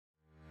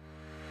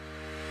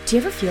Do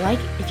you ever feel like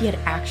if you had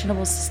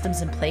actionable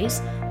systems in place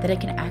that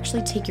it can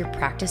actually take your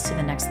practice to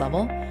the next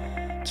level?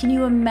 Can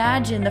you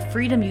imagine the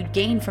freedom you'd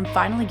gain from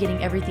finally getting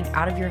everything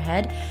out of your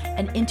head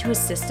and into a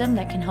system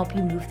that can help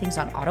you move things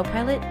on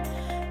autopilot?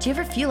 Do you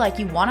ever feel like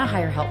you want to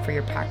hire help for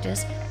your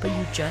practice, but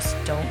you just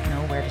don't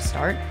know where to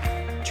start?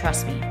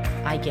 Trust me,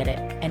 I get it,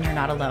 and you're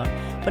not alone.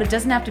 But it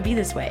doesn't have to be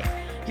this way.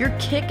 You're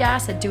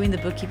kick-ass at doing the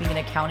bookkeeping and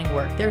accounting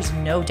work. There's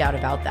no doubt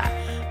about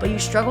that. But you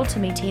struggle to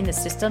maintain the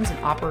systems and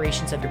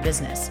operations of your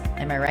business.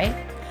 Am I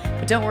right?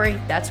 But don't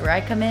worry, that's where I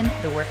come in,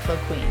 the workflow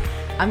queen.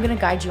 I'm going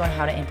to guide you on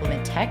how to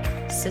implement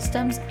tech,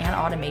 systems, and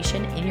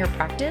automation in your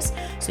practice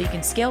so you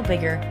can scale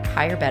bigger,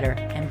 hire better,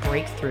 and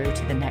break through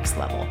to the next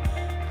level.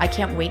 I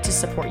can't wait to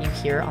support you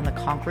here on the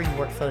Conquering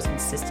Workflows and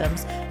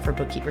Systems for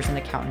Bookkeepers and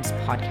Accountants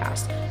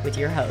podcast with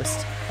your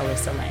host,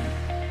 Alyssa Lang.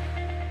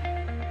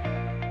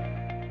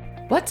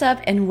 What's up,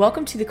 and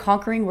welcome to the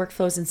Conquering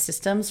Workflows and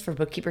Systems for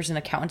Bookkeepers and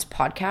Accountants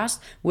podcast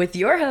with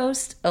your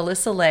host,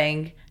 Alyssa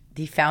Lang,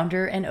 the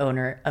founder and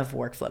owner of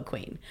Workflow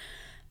Queen.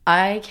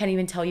 I can't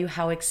even tell you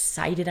how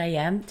excited I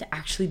am to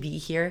actually be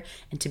here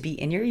and to be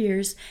in your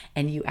ears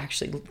and you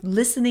actually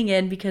listening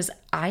in, because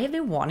I have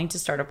been wanting to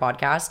start a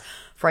podcast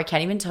for I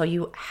can't even tell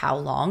you how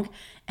long.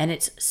 And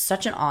it's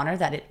such an honor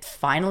that it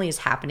finally is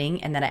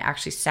happening and that I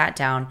actually sat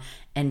down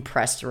and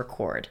pressed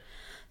record.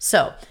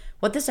 So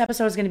what this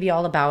episode is going to be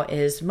all about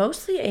is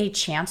mostly a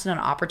chance and an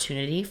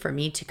opportunity for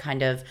me to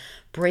kind of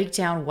break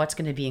down what's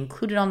going to be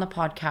included on the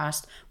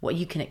podcast, what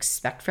you can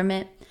expect from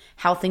it,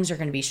 how things are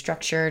going to be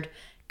structured,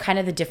 kind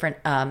of the different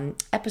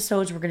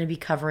episodes we're going to be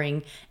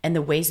covering, and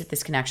the ways that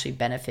this can actually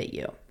benefit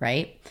you,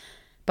 right?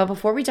 But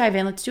before we dive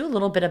in, let's do a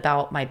little bit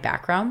about my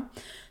background.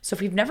 So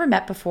if we've never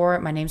met before,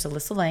 my name's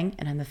Alyssa Lang,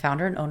 and I'm the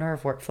founder and owner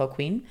of Workflow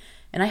Queen,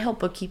 and I help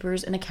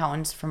bookkeepers and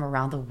accountants from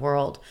around the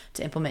world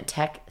to implement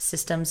tech,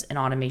 systems, and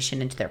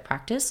automation into their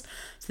practice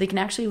so they can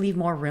actually leave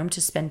more room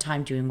to spend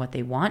time doing what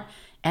they want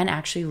and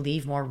actually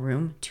leave more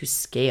room to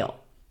scale.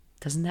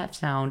 Doesn't that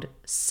sound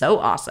so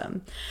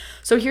awesome?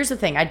 So here's the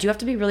thing. I do have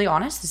to be really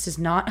honest.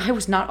 I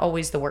was not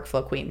always the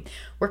Workflow Queen.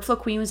 Workflow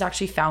Queen was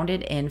actually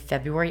founded in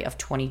February of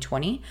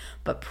 2020.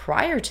 But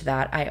prior to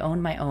that, I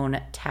owned my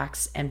own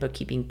tax and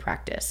bookkeeping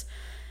practice.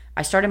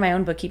 I started my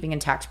own bookkeeping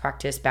and tax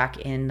practice back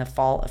in the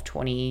fall of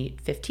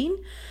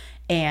 2015.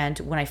 And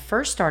when I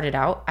first started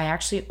out, I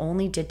actually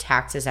only did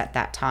taxes at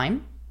that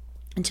time.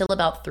 Until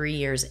about 3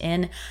 years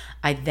in,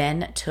 I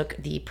then took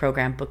the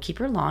program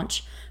Bookkeeper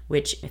Launch,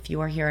 which if you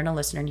are here and a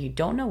listener and you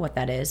don't know what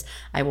that is,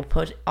 I will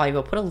put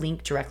a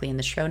link directly in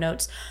the show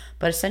notes.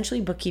 But essentially,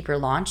 Bookkeeper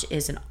Launch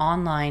is an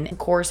online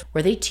course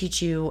where they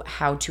teach you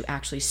how to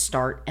actually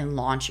start and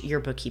launch your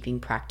bookkeeping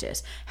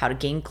practice, how to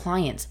gain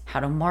clients, how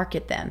to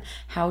market them,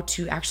 how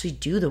to actually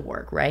do the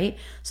work, right?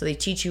 So they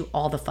teach you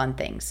all the fun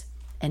things.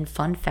 And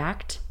fun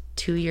fact,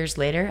 2 years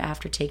later,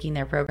 after taking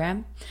their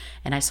program,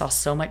 and I saw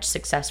so much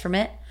success from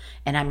it,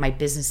 and my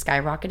business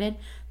skyrocketed,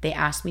 they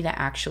asked me to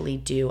actually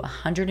do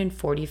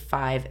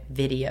 145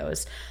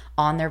 videos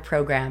on their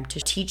program to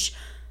teach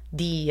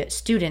the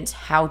students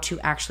how to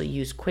actually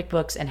use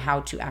QuickBooks and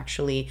how to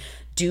actually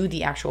do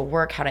the actual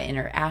work, how to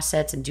enter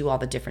assets and do all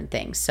the different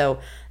things. So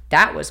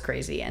that was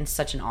crazy and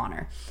such an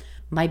honor.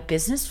 My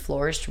business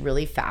flourished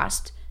really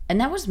fast, and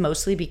that was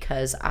mostly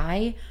because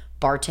I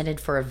bartended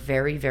for a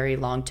very, very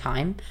long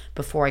time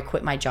before I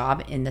quit my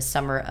job in the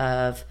summer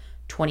of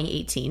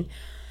 2018.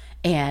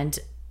 And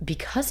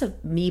because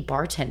of me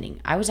bartending,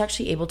 I was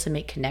actually able to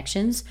make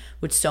connections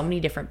with so many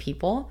different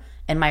people,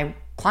 and my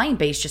client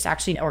base just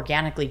actually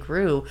organically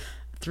grew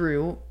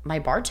through my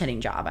bartending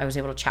job. I was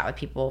able to chat with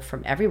people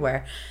from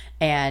everywhere.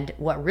 And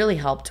what really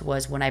helped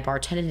was when I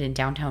bartended in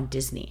downtown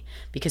Disney,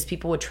 because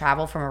people would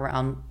travel from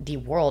around the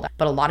world,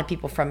 but a lot of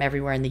people from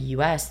everywhere in the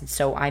US. And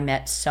so I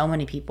met so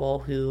many people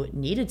who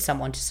needed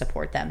someone to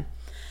support them.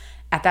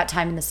 At that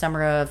time in the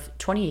summer of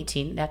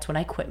 2018, that's when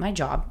I quit my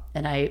job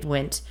and I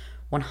went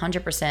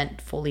 100%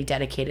 fully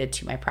dedicated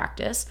to my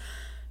practice.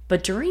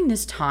 But during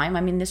this time,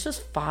 this was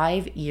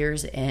 5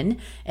 years in,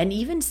 and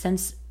even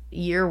since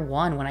year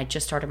one, when I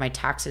just started my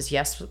taxes,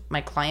 yes,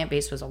 my client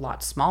base was a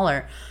lot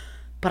smaller,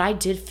 but I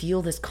did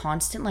feel this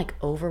constant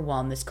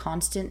overwhelm, this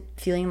constant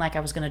feeling like I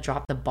was going to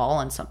drop the ball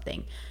on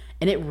something.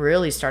 And it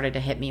really started to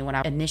hit me when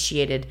I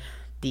initiated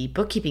the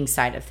bookkeeping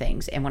side of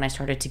things and when I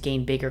started to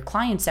gain bigger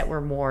clients that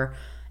were more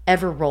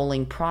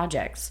ever-rolling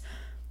projects.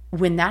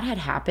 When that had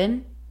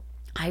happened,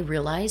 I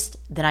realized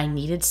that I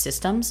needed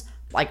systems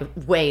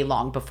way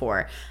long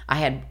before I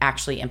had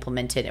actually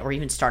implemented or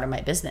even started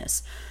my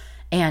business.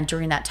 And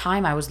during that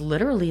time, I was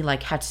literally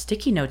had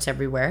sticky notes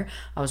everywhere.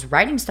 I was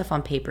writing stuff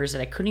on papers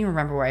that I couldn't even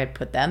remember where I had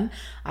put them.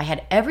 I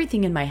had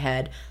everything in my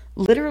head.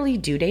 Literally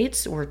due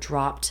dates were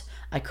dropped.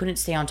 I couldn't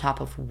stay on top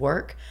of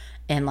work.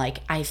 And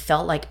I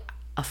felt like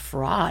a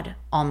fraud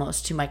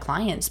almost to my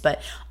clients.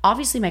 But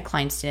obviously my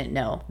clients didn't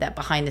know that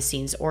behind the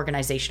scenes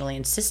organizationally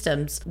and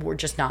systems were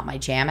just not my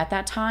jam at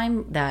that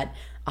time. That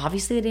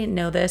obviously they didn't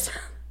know this.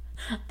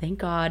 Thank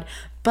God.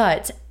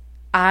 But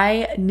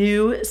I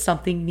knew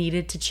something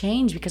needed to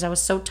change because I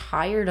was so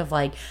tired of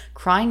like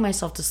crying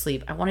myself to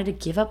sleep. I wanted to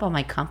give up on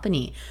my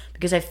company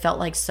because I felt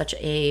like such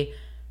a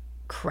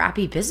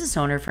crappy business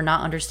owner for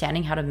not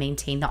understanding how to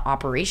maintain the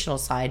operational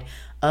side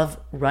of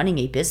running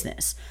a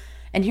business.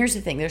 And here's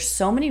the thing, there's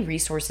so many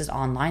resources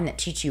online that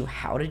teach you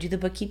how to do the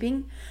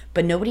bookkeeping,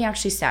 but nobody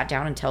actually sat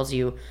down and tells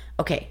you,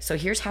 okay, so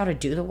here's how to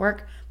do the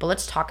work, but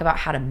let's talk about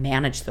how to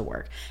manage the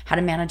work, how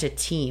to manage a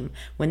team,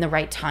 when the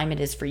right time it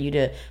is for you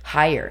to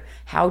hire,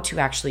 how to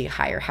actually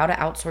hire, how to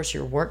outsource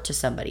your work to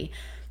somebody.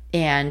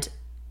 And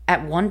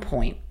at one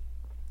point,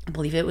 I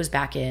believe it was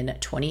back in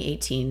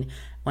 2018,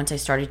 once I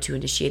started to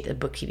initiate the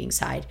bookkeeping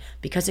side,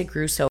 because it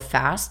grew so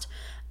fast,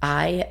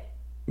 I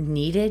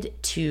needed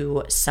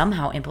to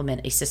somehow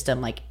implement a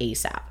system like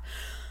ASAP.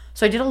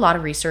 So I did a lot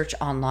of research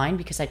online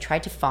because I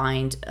tried to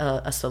find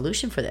a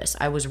solution for this.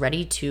 I was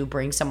ready to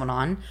bring someone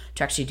on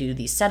to actually do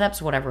these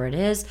setups, whatever it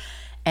is.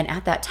 And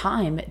at that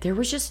time, there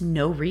was just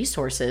no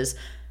resources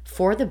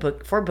for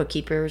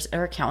bookkeepers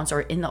or accountants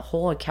or in the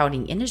whole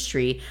accounting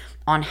industry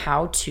on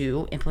how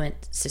to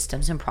implement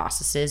systems and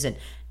processes and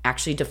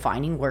actually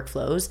defining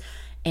workflows.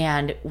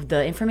 And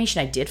the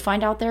information I did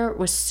find out there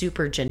was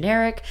super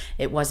generic.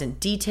 It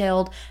wasn't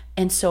detailed.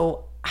 And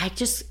so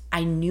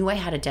I knew I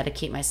had to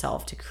dedicate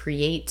myself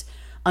to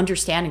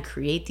understand and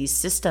create these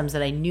systems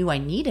that I knew I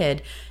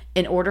needed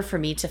in order for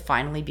me to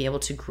finally be able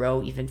to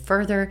grow even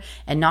further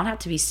and not have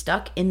to be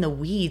stuck in the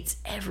weeds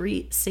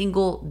every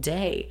single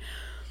day.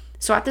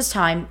 So at this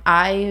time,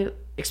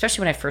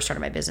 especially when I first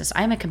started my business,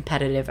 I am a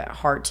competitive at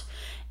heart.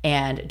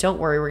 And don't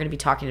worry, we're going to be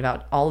talking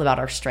all about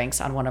our strengths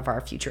on one of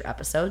our future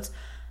episodes.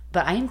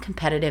 But I am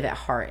competitive at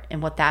heart.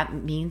 And what that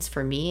means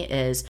for me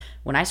is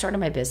when I started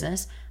my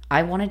business,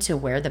 I wanted to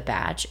wear the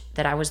badge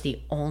that I was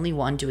the only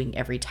one doing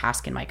every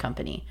task in my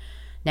company.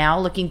 Now,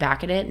 looking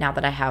back at it, now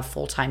that I have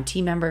full-time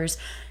team members,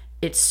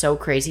 it's so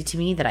crazy to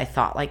me that I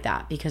thought like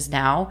that, because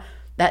now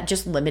that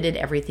just limited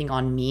everything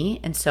on me.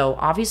 And so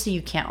obviously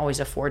you can't always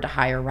afford to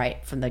hire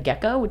right from the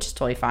get-go, which is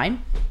totally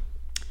fine.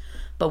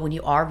 But when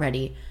you are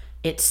ready,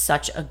 it's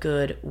such a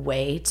good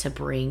way to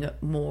bring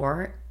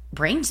more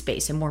brain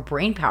space and more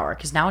brain power,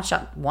 because now it's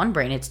not one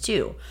brain, it's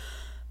two.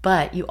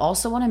 But you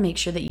also want to make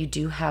sure that you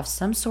do have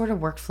some sort of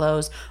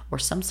workflows or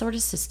some sort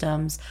of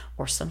systems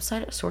or some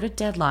sort of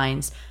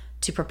deadlines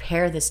to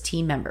prepare this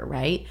team member,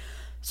 right?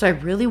 So I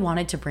really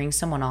wanted to bring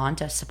someone on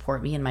to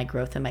support me in my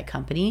growth in my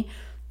company.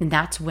 And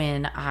that's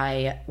when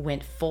I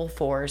went full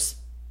force,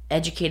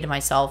 educated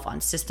myself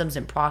on systems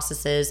and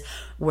processes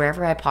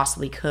wherever I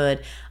possibly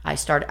could. I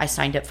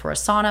signed up for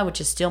Asana, which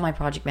is still my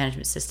project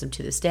management system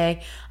to this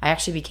day. I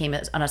actually became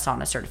an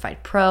Asana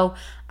certified pro.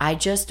 I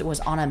just was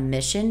on a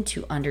mission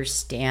to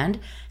understand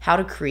how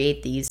to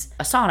create these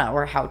Asana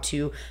or how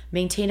to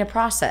maintain a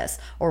process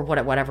or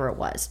whatever it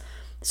was.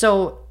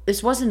 So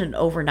this wasn't an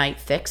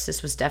overnight fix.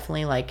 This was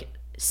definitely like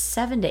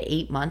 7 to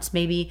 8 months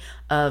maybe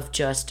of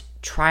just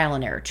trial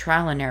and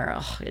error.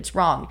 Oh, it's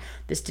wrong.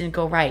 This didn't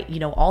go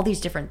right. All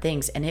these different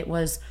things. And it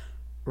was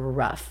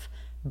rough.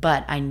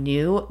 But I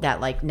knew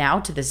that like now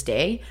to this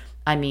day,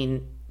 I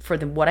mean, for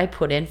what I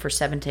put in for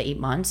 7 to 8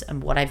 months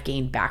and what I've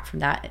gained back from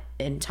that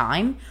in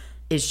time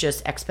is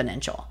just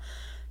exponential.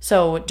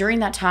 So during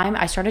that time,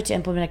 I started to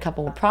implement a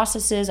couple of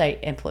processes. I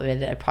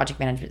implemented a project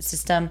management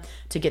system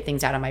to get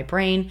things out of my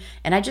brain.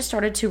 And I just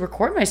started to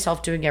record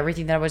myself doing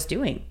everything that I was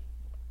doing.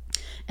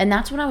 And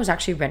that's when I was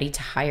actually ready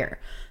to hire.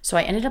 So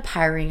I ended up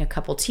hiring a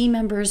couple team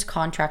members,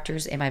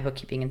 contractors in my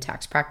bookkeeping and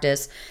tax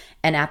practice.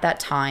 And at that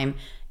time,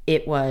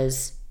 it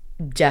was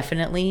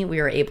definitely,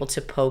 we were able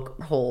to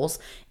poke holes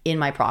in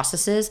my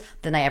processes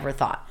than I ever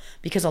thought.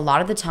 Because a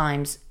lot of the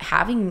times,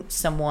 having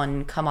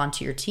someone come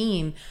onto your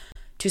team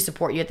to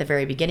support you at the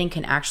very beginning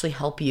can actually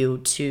help you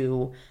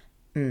to,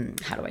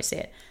 how do I say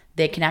it?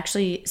 They can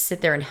actually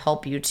sit there and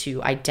help you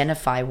to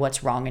identify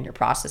what's wrong in your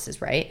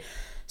processes, right?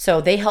 So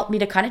they helped me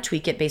to kind of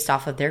tweak it based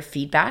off of their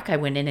feedback. I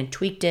went in and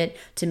tweaked it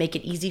to make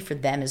it easy for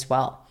them as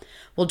well.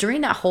 Well,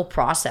 during that whole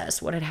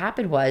process, what had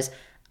happened was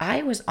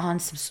I was on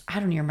I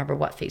don't even remember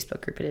what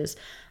Facebook group it is.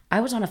 I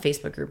was on a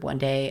Facebook group one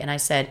day and I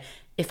said,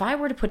 if I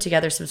were to put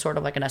together some sort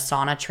of like an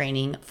Asana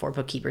training for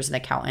bookkeepers and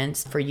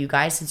accountants for you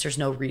guys, since there's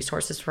no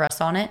resources for us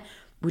on it,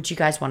 would you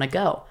guys want to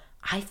go?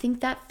 I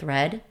think that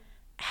thread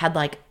had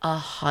like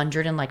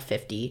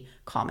 150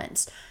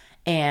 comments.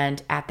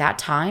 And at that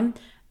time,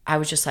 I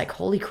was just like,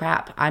 holy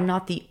crap, I'm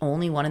not the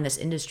only one in this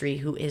industry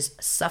who is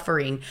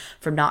suffering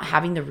from not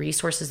having the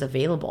resources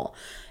available.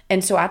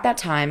 And so at that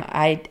time,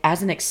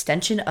 as an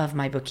extension of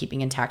my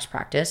bookkeeping and tax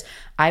practice,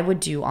 I would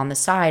do on the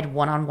side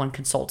one-on-one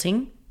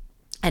consulting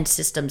and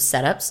system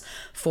setups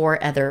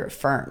for other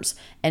firms.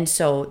 And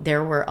so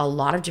there were a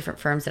lot of different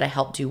firms that I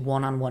helped do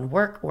one-on-one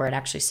work where I'd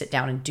actually sit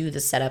down and do the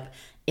setup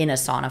in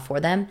Asana for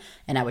them,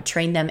 and I would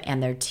train them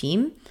and their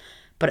team.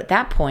 But at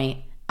that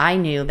point, I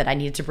knew that I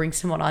needed to bring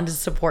someone on to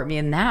support me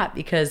in that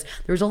because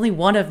there was only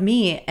one of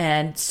me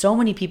and so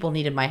many people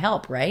needed my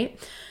help, right?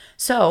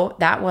 So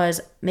that was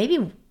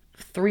maybe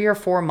 3 or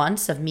 4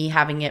 months of me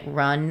having it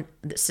run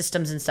the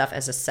systems and stuff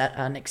as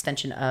an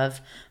extension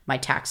of my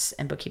tax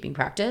and bookkeeping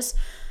practice.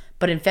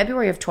 But in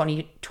February of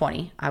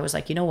 2020, I was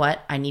like, you know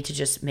what? I need to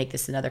just make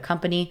this another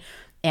company.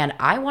 And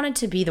I wanted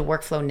to be the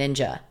workflow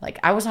ninja. Like,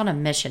 I was on a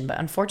mission, but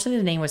unfortunately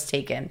the name was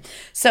taken.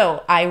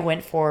 So I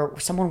went for,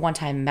 someone one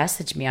time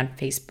messaged me on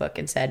Facebook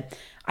and said,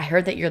 I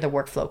heard that you're the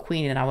workflow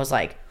queen. And I was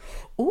like,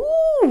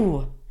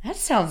 ooh, that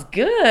sounds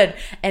good.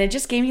 And it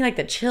just gave me like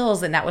the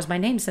chills. And that was my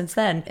name since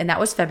then. And that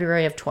was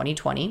February of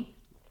 2020.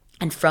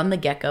 And from the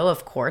get-go,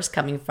 of course,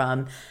 coming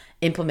from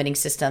implementing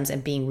systems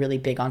and being really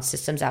big on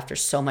systems after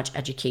so much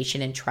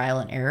education and trial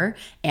and error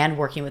and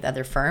working with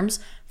other firms,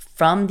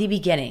 from the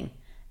beginning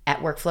at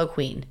Workflow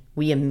Queen,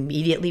 we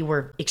immediately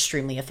were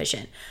extremely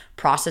efficient.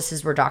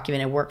 Processes were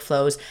documented,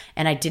 workflows,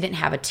 and I didn't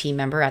have a team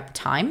member at the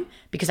time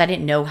because I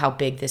didn't know how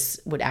big this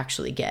would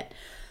actually get.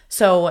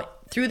 So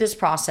through this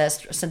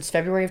process, since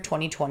February of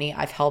 2020,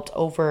 I've helped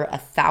over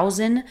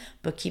 1,000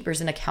 bookkeepers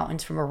and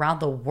accountants from around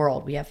the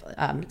world. We have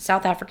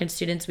South African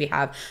students, we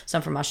have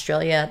some from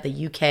Australia,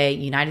 the UK,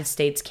 United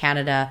States,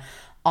 Canada,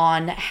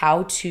 on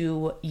how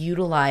to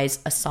utilize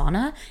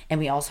Asana. And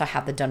we also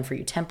have the done for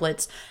you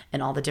templates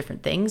and all the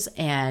different things.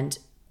 And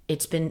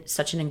it's been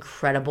such an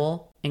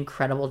incredible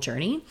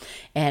journey.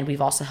 And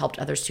we've also helped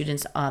other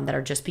students that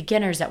are just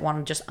beginners that want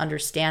to just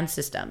understand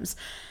systems.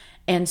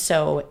 And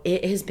so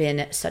it has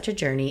been such a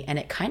journey, and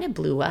it kind of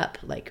blew up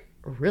like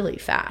really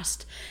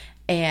fast.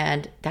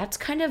 And that's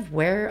kind of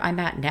where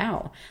I'm at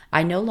now.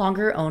 I no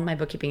longer own my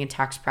bookkeeping and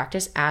tax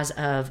practice as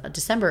of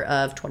December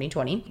of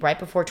 2020. Right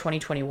before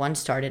 2021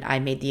 started, I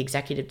made the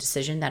executive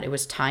decision that it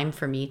was time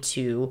for me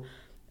to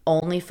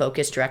only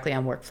focus directly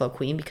on Workflow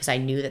Queen because I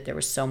knew that there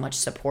was so much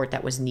support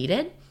that was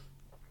needed.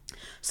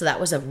 So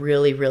that was a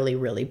really, really,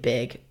 really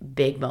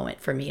big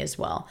moment for me as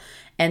well.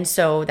 And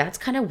so that's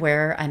kind of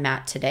where I'm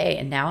at today.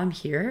 And now I'm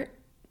here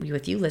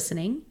with you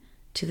listening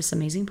to this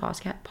amazing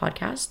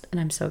podcast,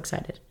 and I'm so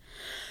excited.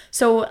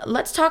 So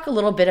let's talk a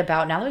little bit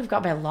about, now that we've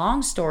got my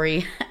long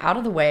story out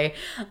of the way,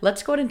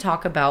 let's go ahead and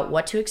talk about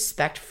what to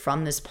expect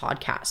from this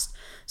podcast.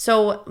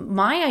 So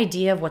my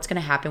idea of what's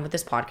going to happen with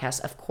this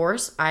podcast, of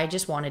course, I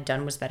just wanted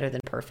done was better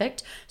than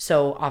perfect.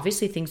 So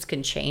obviously things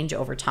can change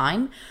over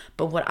time.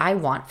 But what I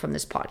want from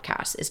this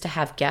podcast is to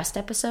have guest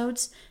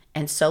episodes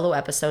and solo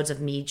episodes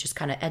of me just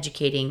kind of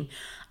educating.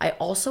 I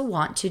also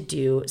want to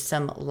do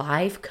some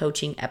live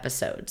coaching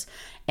episodes.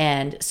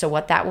 And so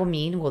what that will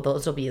mean, well,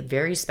 those will be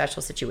very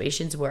special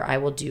situations where I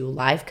will do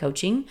live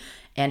coaching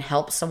and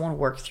help someone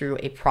work through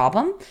a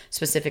problem,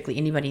 specifically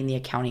anybody in the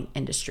accounting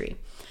industry.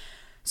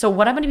 So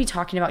what I'm going to be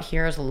talking about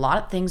here is a lot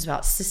of things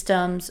about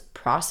systems,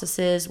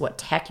 processes, what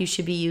tech you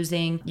should be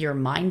using, your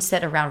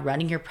mindset around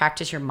running your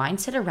practice, your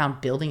mindset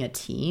around building a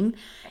team,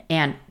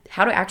 and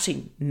how to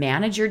actually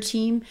manage your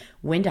team,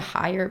 when to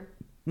hire,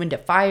 when to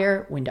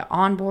fire, when to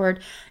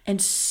onboard, and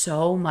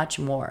so much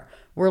more.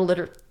 We're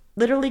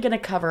literally going to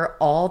cover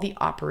all the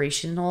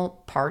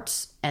operational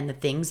parts and the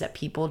things that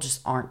people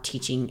just aren't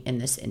teaching in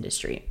this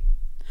industry.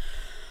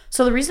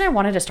 So the reason I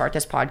wanted to start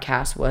this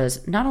podcast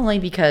was not only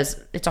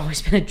because it's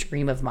always been a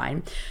dream of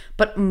mine,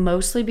 but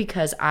mostly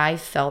because I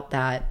felt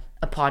that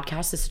a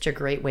podcast is such a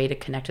great way to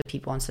connect with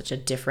people on such a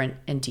different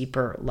and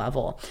deeper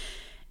level.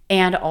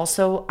 And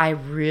also, I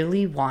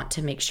really want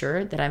to make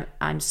sure that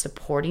I'm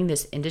supporting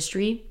this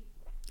industry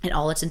in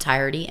all its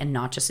entirety, and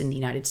not just in the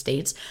United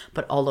States,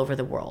 but all over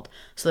the world.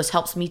 So this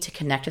helps me to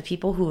connect with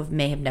people who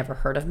may have never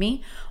heard of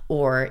me,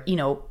 or,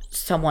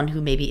 someone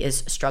who maybe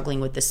is struggling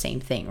with the same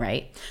thing,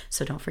 right?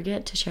 So don't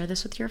forget to share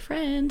this with your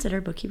friends that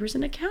are bookkeepers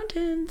and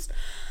accountants.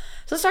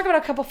 So let's talk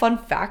about a couple fun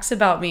facts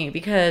about me,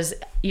 because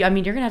you're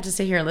going to have to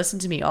sit here and listen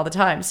to me all the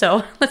time.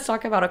 So let's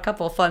talk about a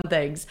couple fun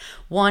things.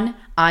 One,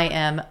 I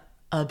am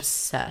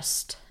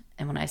obsessed.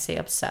 And when I say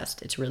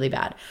obsessed, it's really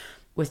bad,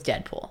 with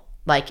Deadpool.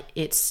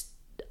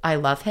 I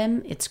love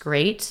him. It's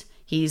great.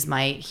 He's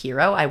my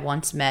hero. I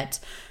once met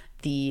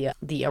the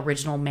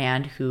original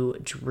man who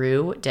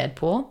drew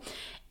Deadpool,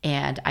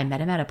 and I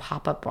met him at a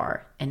pop-up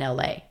bar in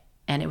LA,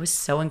 and it was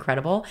so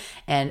incredible.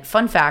 And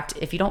fun fact,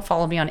 if you don't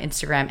follow me on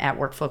Instagram at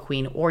Workflow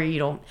Queen, or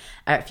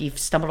if you've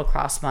stumbled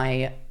across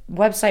my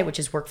website, which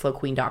is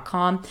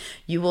workflowqueen.com,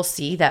 you will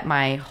see that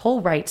my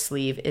whole right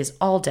sleeve is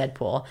all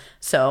Deadpool.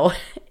 So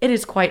it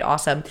is quite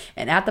awesome.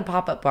 And at the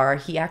pop-up bar,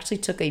 he actually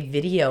took a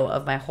video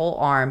of my whole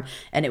arm,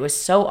 and it was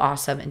so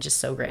awesome and just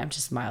so great. I'm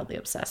just mildly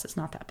obsessed. It's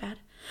not that bad.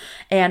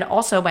 And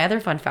also, my other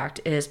fun fact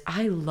is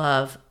I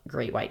love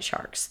great white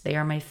sharks. They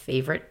are my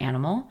favorite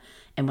animal.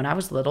 And when I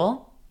was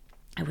little,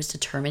 I was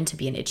determined to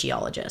be an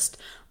ichthyologist.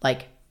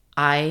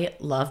 I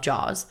love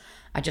Jaws.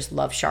 I just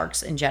love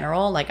sharks in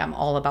general. I'm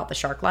all about the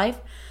shark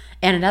life.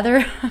 And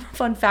another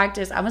fun fact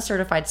is I'm a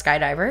certified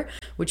skydiver,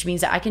 which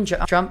means that I can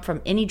jump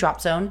from any drop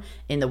zone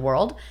in the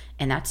world.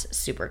 And that's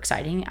super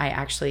exciting. I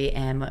actually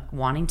am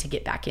wanting to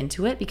get back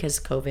into it because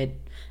COVID,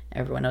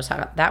 everyone knows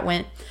how that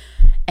went.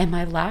 And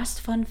my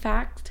last fun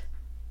fact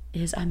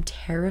is I'm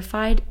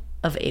terrified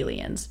of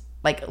aliens.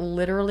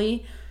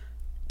 Literally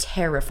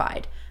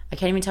terrified. I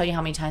can't even tell you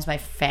how many times my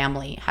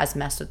family has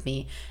messed with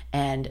me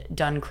and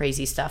done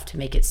crazy stuff to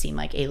make it seem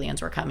like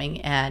aliens were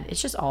coming, and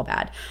it's just all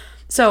bad.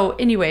 So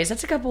anyways,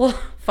 that's a couple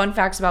fun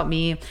facts about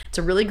me. It's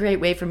a really great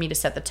way for me to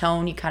set the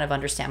tone. You kind of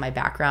understand my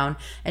background.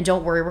 And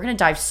don't worry, we're going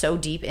to dive so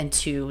deep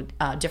into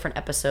different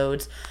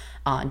episodes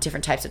on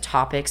different types of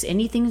topics,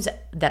 anything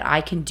that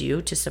I can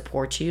do to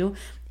support you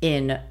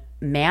in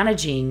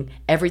managing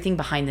everything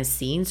behind the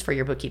scenes for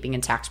your bookkeeping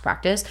and tax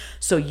practice,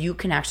 so you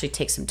can actually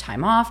take some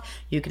time off.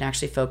 You can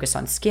actually focus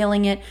on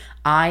scaling it.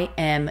 I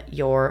am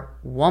your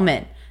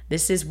woman.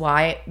 This is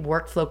why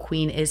Workflow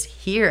Queen is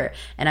here.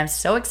 And I'm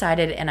so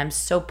excited and I'm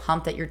so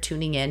pumped that you're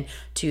tuning in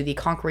to the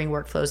Conquering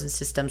Workflows and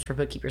Systems for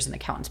Bookkeepers and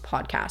Accountants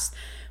podcast.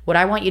 What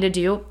I want you to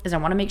do is I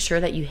want to make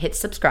sure that you hit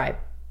subscribe,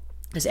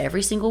 because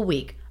every single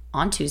week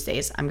on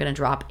Tuesdays, I'm going to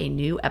drop a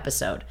new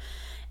episode.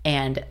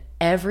 And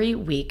every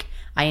week,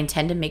 I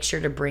intend to make sure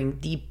to bring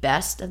the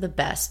best of the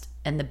best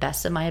and the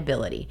best of my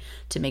ability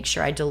to make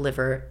sure I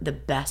deliver the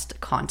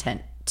best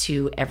content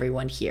to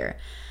everyone here.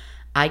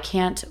 I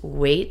can't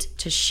wait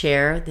to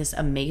share this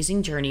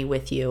amazing journey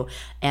with you,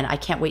 and I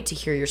can't wait to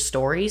hear your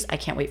stories. I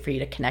can't wait for you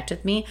to connect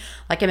with me.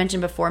 Like I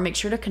mentioned before, make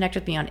sure to connect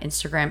with me on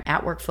Instagram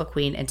at Workflow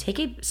Queen and take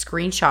a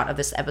screenshot of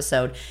this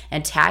episode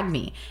and tag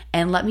me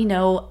and let me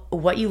know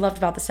what you loved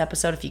about this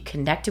episode, if you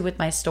connected with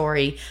my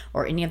story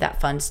or any of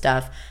that fun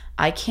stuff.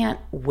 I can't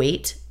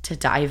wait to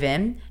dive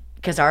in,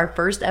 because our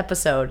first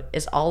episode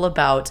is all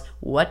about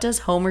what does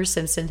Homer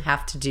Simpson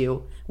have to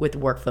do with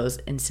workflows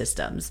and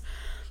systems.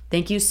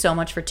 Thank you so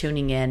much for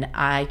tuning in.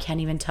 I can't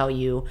even tell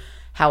you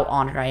how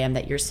honored I am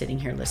that you're sitting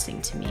here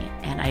listening to me,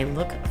 and I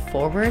look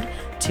forward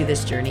to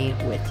this journey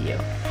with you.